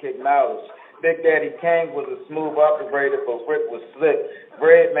mic to kick knowledge. Big Daddy Kane was a smooth operator, but Rick was slick.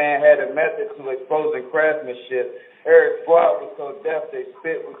 Breadman had a method to exposing craftsmanship. Eric Squad was so deaf they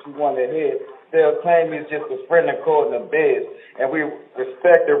spit what you want to hear. They'll claim he's just a friend according to Biz. And we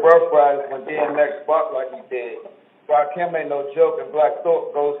respect the Rough Riders when DMX barked like he did. Rakim ain't no joke, and Black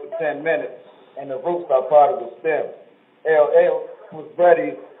Thought goes for 10 minutes. And the roots are part of the stem. LL was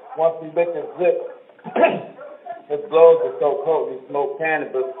ready once he licked his lips. His blows were so potent he smoked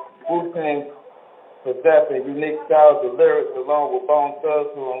cannabis. Wu-Tang possessing unique styles of lyrics along with Bone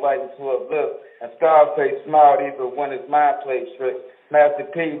Thugs who enlightened to uplift. And Scarface smiled even when his mind played tricks. Master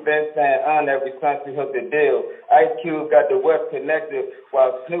P been saying every time he hooked the deal. Ice Cube got the West connected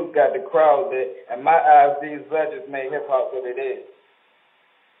while Snoop got the crowd lit. In my eyes, these legends made hip-hop what it is.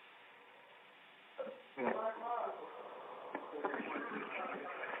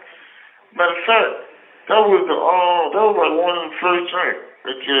 Matter of fact, that was like one of the first things. I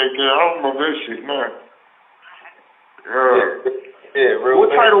don't know that shit now. Yeah, real.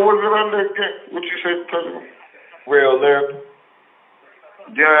 What title was it under again? What you say, President? Real Lyrical.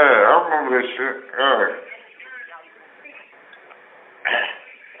 Yeah, I remember that shit.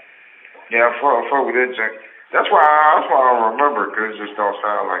 Yeah, I fuck with that junk. That's why I remember it, because it just don't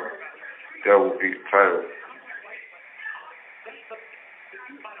sound like that would be the title.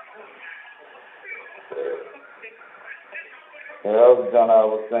 Yeah, that was done. I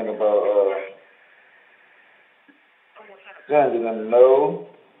was thinking about changing them. No.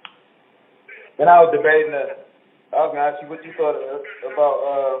 Then I was debating that. I was gonna ask you what you thought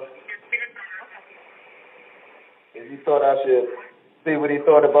about if you thought I should see what he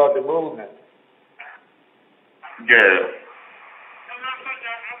thought about the movement. Yeah.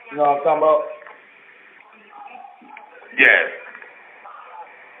 You know what I'm talking about? Yeah.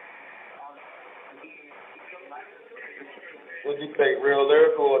 What do you think, real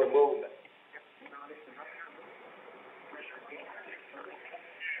lyrical or the movement?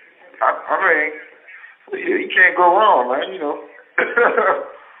 I mean, you can't go wrong, man, you know.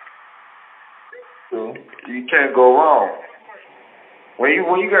 True. You can't go wrong. When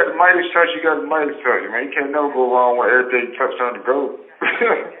you got the Midas touch, you got the Midas touch, man. You can't never go wrong when everything you touch on the go.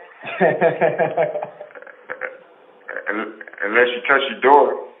 Unless you touch your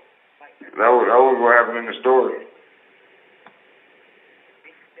daughter. That was what happened in the story.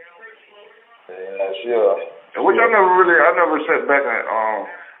 Yeah, sure. Which I never sat back and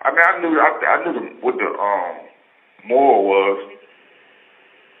I mean I knew what the moral was,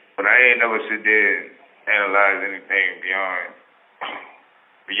 but I ain't never sit there and analyze anything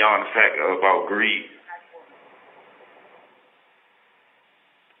beyond the fact about greed.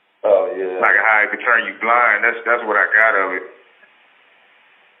 Oh yeah. Like how it could turn you blind. That's what I got of it.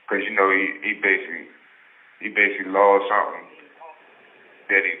 Cause you know he basically lost something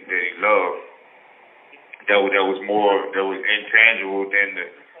that he loved. That was intangible than the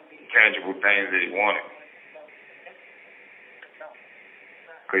tangible things that he wanted.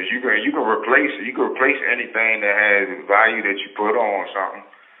 Cause you can replace anything that has value that you put on something,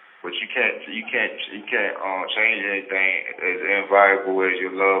 but you can't change anything as invaluable as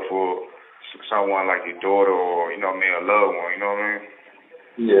your love for someone like your daughter or a loved one. You know what I mean?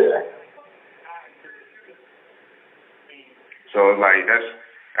 Yeah. So like that's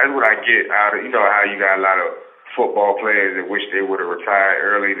what I get out of how you got a lot of football players that wish they would have retired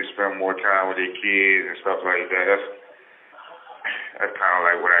early to spend more time with their kids and stuff like that. That's kind of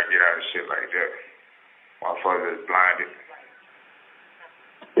like what I get out of shit like that. Motherfuckers is blinded.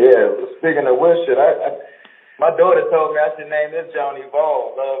 Yeah, speaking of which shit, my daughter told me I should name this Johnny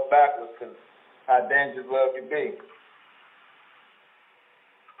Ball, Love Backwards, because how dangerous love can be.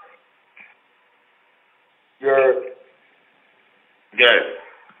 Yes.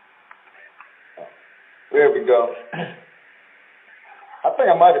 There we go. I think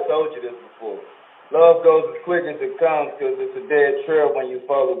I might have told you this before. Love goes as quick as it comes because it's a dead trail when you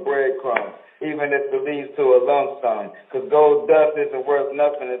follow breadcrumbs, even if it leads to a lump sum. Because gold dust isn't worth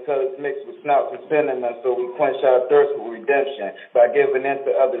nothing until it's mixed with snouts and cinnamon, so we quench our thirst with redemption by giving in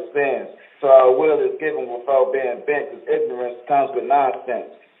to other sins. So our will is given without being bent because ignorance comes with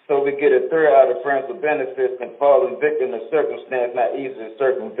nonsense. So we get a thrill out of friends with benefits and falling victim to circumstance not easy to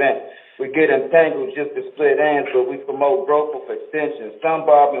circumvent. We get entangled just to split ends, but we promote growth with extensions. Some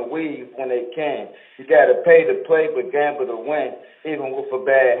bob and weave when they can. You gotta pay to play, but gamble to win, even with a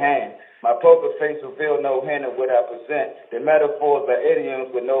bad hand. My poker face reveal no hint of what I present. The metaphors are idioms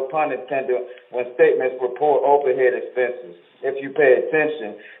with no pun intended when statements report overhead expenses. If you pay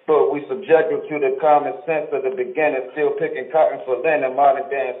attention, but we subjected to the common sense of the beginner, still picking cotton for linen, modern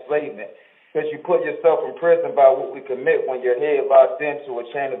day enslavement. Because you put yourself in prison by what we commit when your head locked into a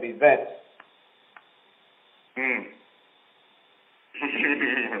chain of events. Yeah.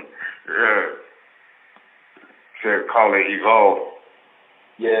 Said call it evolve.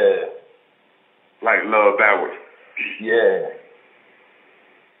 Yeah. Like Love Backwards. Yeah.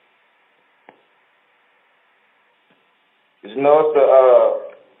 You know,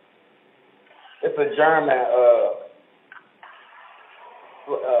 it's a German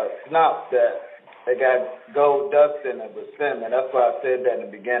schnapps that they got gold dust in it with cinnamon. That's why I said that in the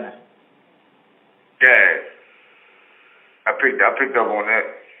beginning. Yeah. I picked up on that.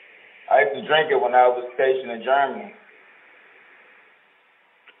 I used to drink it when I was stationed in Germany.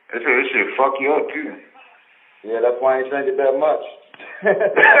 They say this shit fuck you up too. Yeah, that's why I ain't drink it that much. That's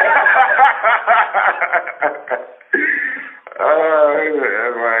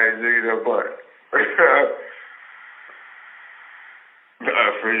why I ain't drink it that much. I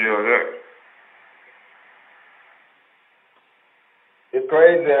feel you on that. It's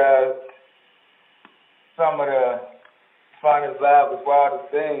crazy. Some of the funnest, loudest, wildest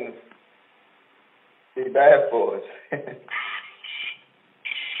things be bad for us.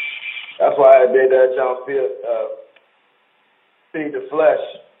 That's why I did that, y'all feed the flesh.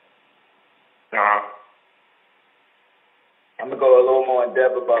 Uh-huh. I'm going to go a little more in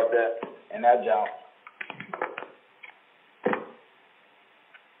depth about that in that job.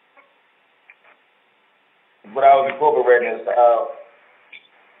 What I was incorporating is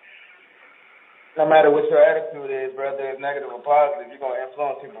no matter what your attitude is, whether it's negative or positive, you're going to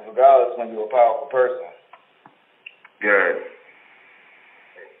influence people regardless when you're a powerful person. Yeah.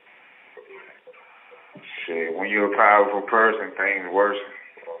 Shit, when you're a powerful person, things worse.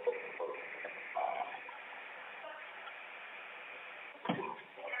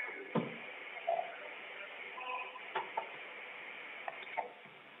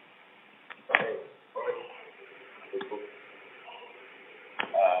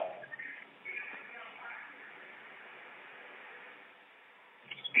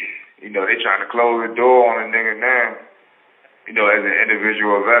 You know, they trying to close the door on a nigga now, you know, as an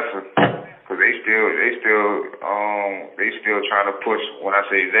individual investor. Cause they still trying to push, when I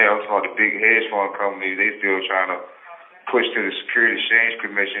say they, I'm talking about the big hedge fund companies, they still trying to push to the Security Exchange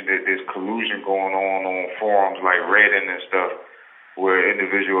Commission that there's collusion going on forums like Reddit and stuff, where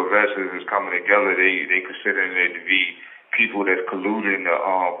individual investors is coming together. They considering it to be people that's colluding to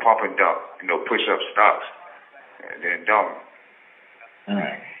pump and dump, you know, push up stocks and then dump.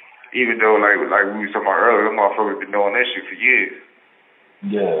 Even though, like we were talking about earlier, them motherfuckers been doing that shit for years.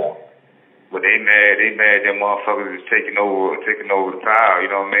 Yeah. But they mad them motherfuckers is taking over the tile, you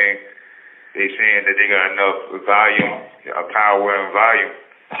know what I mean? They saying that they got enough volume, power and volume.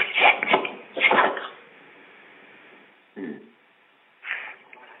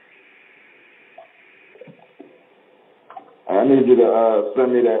 I need you to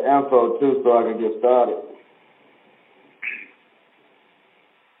send me that info too so I can get started.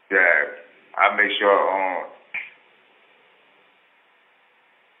 Yeah, I make sure.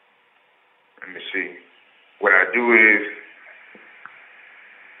 Let me see. What I do is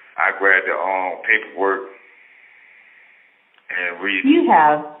I grab the paperwork and read. You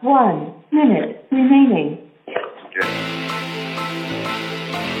have 1 minute remaining. Yeah.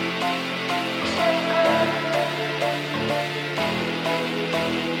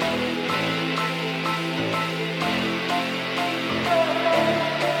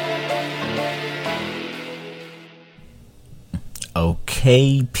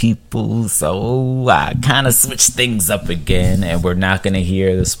 Okay, people, so I kind of switched things up again, and we're not going to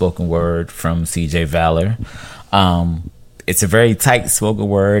hear the spoken word from CJ Valor. It's a very tight spoken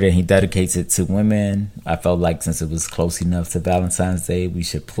word, and he dedicates it to women. I felt like since it was close enough to Valentine's Day, we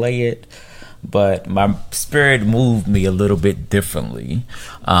should play it. But my spirit moved me a little bit differently.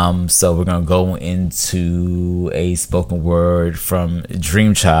 So we're going to go into a spoken word from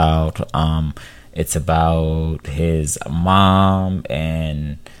Dreamchild. It's about his mom,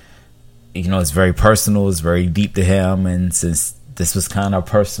 and you know, it's very personal, it's very deep to him, and since this was kind of a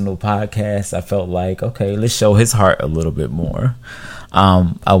personal podcast, I felt like, okay, let's show his heart a little bit more.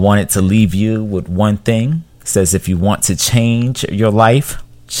 I wanted to leave you with one thing. It says, if you want to change your life,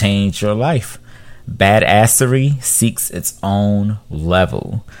 change your life. Badassery seeks its own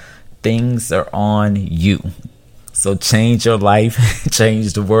level. Things are on you. So change your life,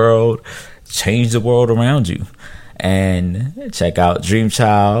 change the world around you. And check out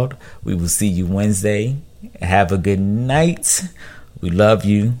Dreamchild. We will see you Wednesday. Have a good night. We love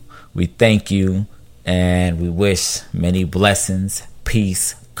you. We thank you. And we wish many blessings,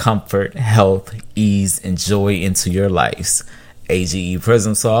 peace, comfort, health, ease, and joy into your lives. AGE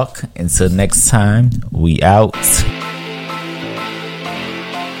Prism Talk. Until next time, we out.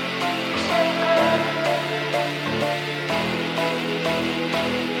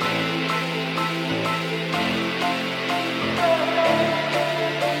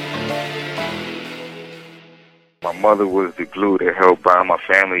 My mother was the glue that helped bind my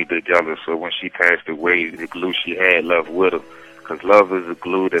family together, so when she passed away, the glue she had left with her. Because love is the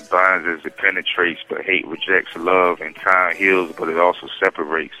glue that binds as it penetrates, but hate rejects love, and time heals, but it also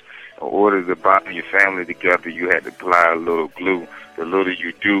separates. In order to bind your family together, you had to apply a little glue. The little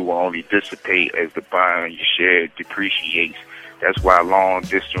you do will only dissipate as the bond you share depreciates. That's why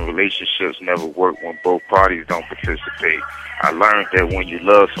long-distance relationships never work when both parties don't participate. I learned that when you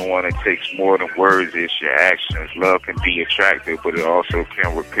love someone, it takes more than words, it's your actions. Love can be attractive, but it also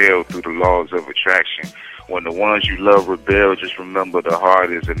can repel through the laws of attraction. When the ones you love rebel, just remember the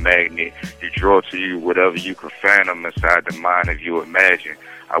heart is a magnet. You draw to you whatever you can fathom inside the mind of you imagine.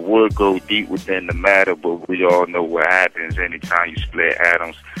 I would go deep within the matter, but we all know what happens anytime you split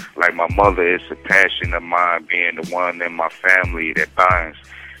atoms. Like my mother, it's a passion of mine being the one in my family that binds.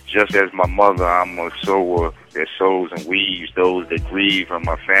 Just as my mother, I'm a sower that sows and weaves those that grieve on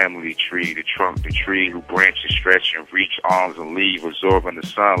my family tree, the trunk, the tree who branches, stretch and reach arms and leave, absorbing the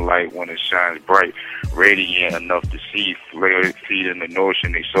sunlight when it shines bright, radiant enough to see, feeding the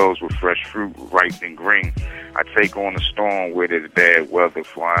notion they souls with fresh fruit, ripe and green. I take on the storm where there's bad weather,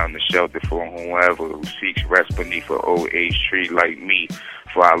 for I am the shelter for whoever who seeks rest beneath an old age tree like me.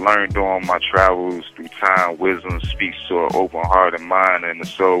 For I learned during my travels through time, wisdom speaks to an open heart and mind, and the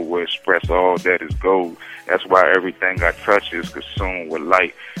soul will express all that is gold. That's That's why everything I touch is consumed with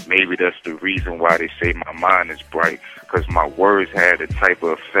light. Maybe that's the reason why they say my mind is bright, because my words had a type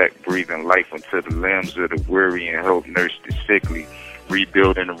of effect, breathing life into the limbs of the weary and help nurse the sickly,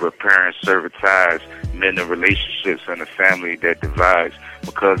 rebuilding and repairing severed ties, mending relationships in a family that divides,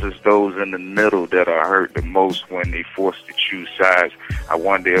 because it's those in the middle that are hurt the most when they forced to choose sides. I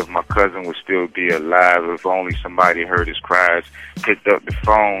wonder if my cousin would still be alive if only somebody heard his cries, picked up the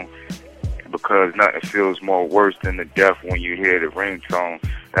phone, because nothing feels more worse than the death when you hear the ringtone.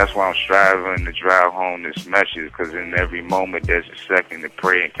 That's why I'm striving to drive home this message, because in every moment there's a second to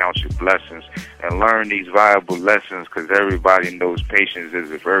pray and count your blessings and learn these valuable lessons, because everybody knows patience is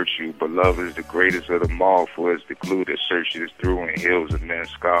a virtue, but love is the greatest of them all, for it's the glue that searches through and heals a man's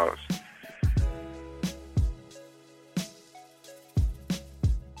scars.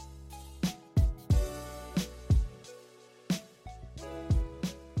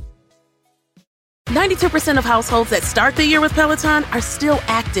 %92 of households that start the year with Peloton are still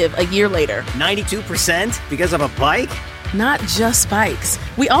active a year later. 92% because of a bike? Not just bikes.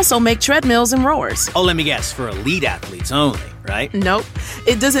 We also make treadmills and rowers. Oh, let me guess, for elite athletes only, right? Nope.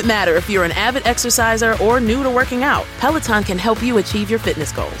 It doesn't matter if you're an avid exerciser or new to working out. Peloton can help you achieve your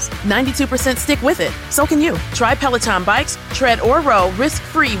fitness goals. 92% stick with it. So can you. Try Peloton bikes, tread, or row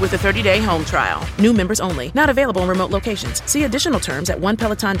risk-free with a 30-day home trial. New members only. Not available in remote locations. See additional terms at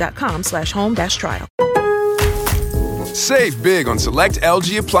onepeloton.com/home-trial. Save big on select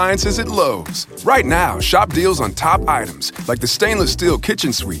LG appliances at Lowe's. Right now, shop deals on top items like the stainless steel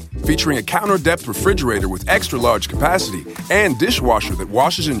kitchen suite featuring a counter-depth refrigerator with extra-large capacity and dishwasher that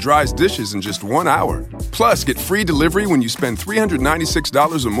washes and dries dishes in just 1 hour. Plus, get free delivery when you spend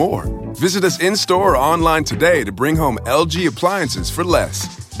 $396 or more. Visit us in-store or online today to bring home LG appliances for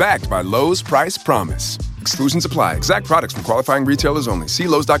less. Backed by Lowe's Price Promise. Exclusions apply. Exact products from qualifying retailers only. See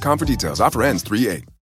Lowe's.com for details. Offer ends 3/8.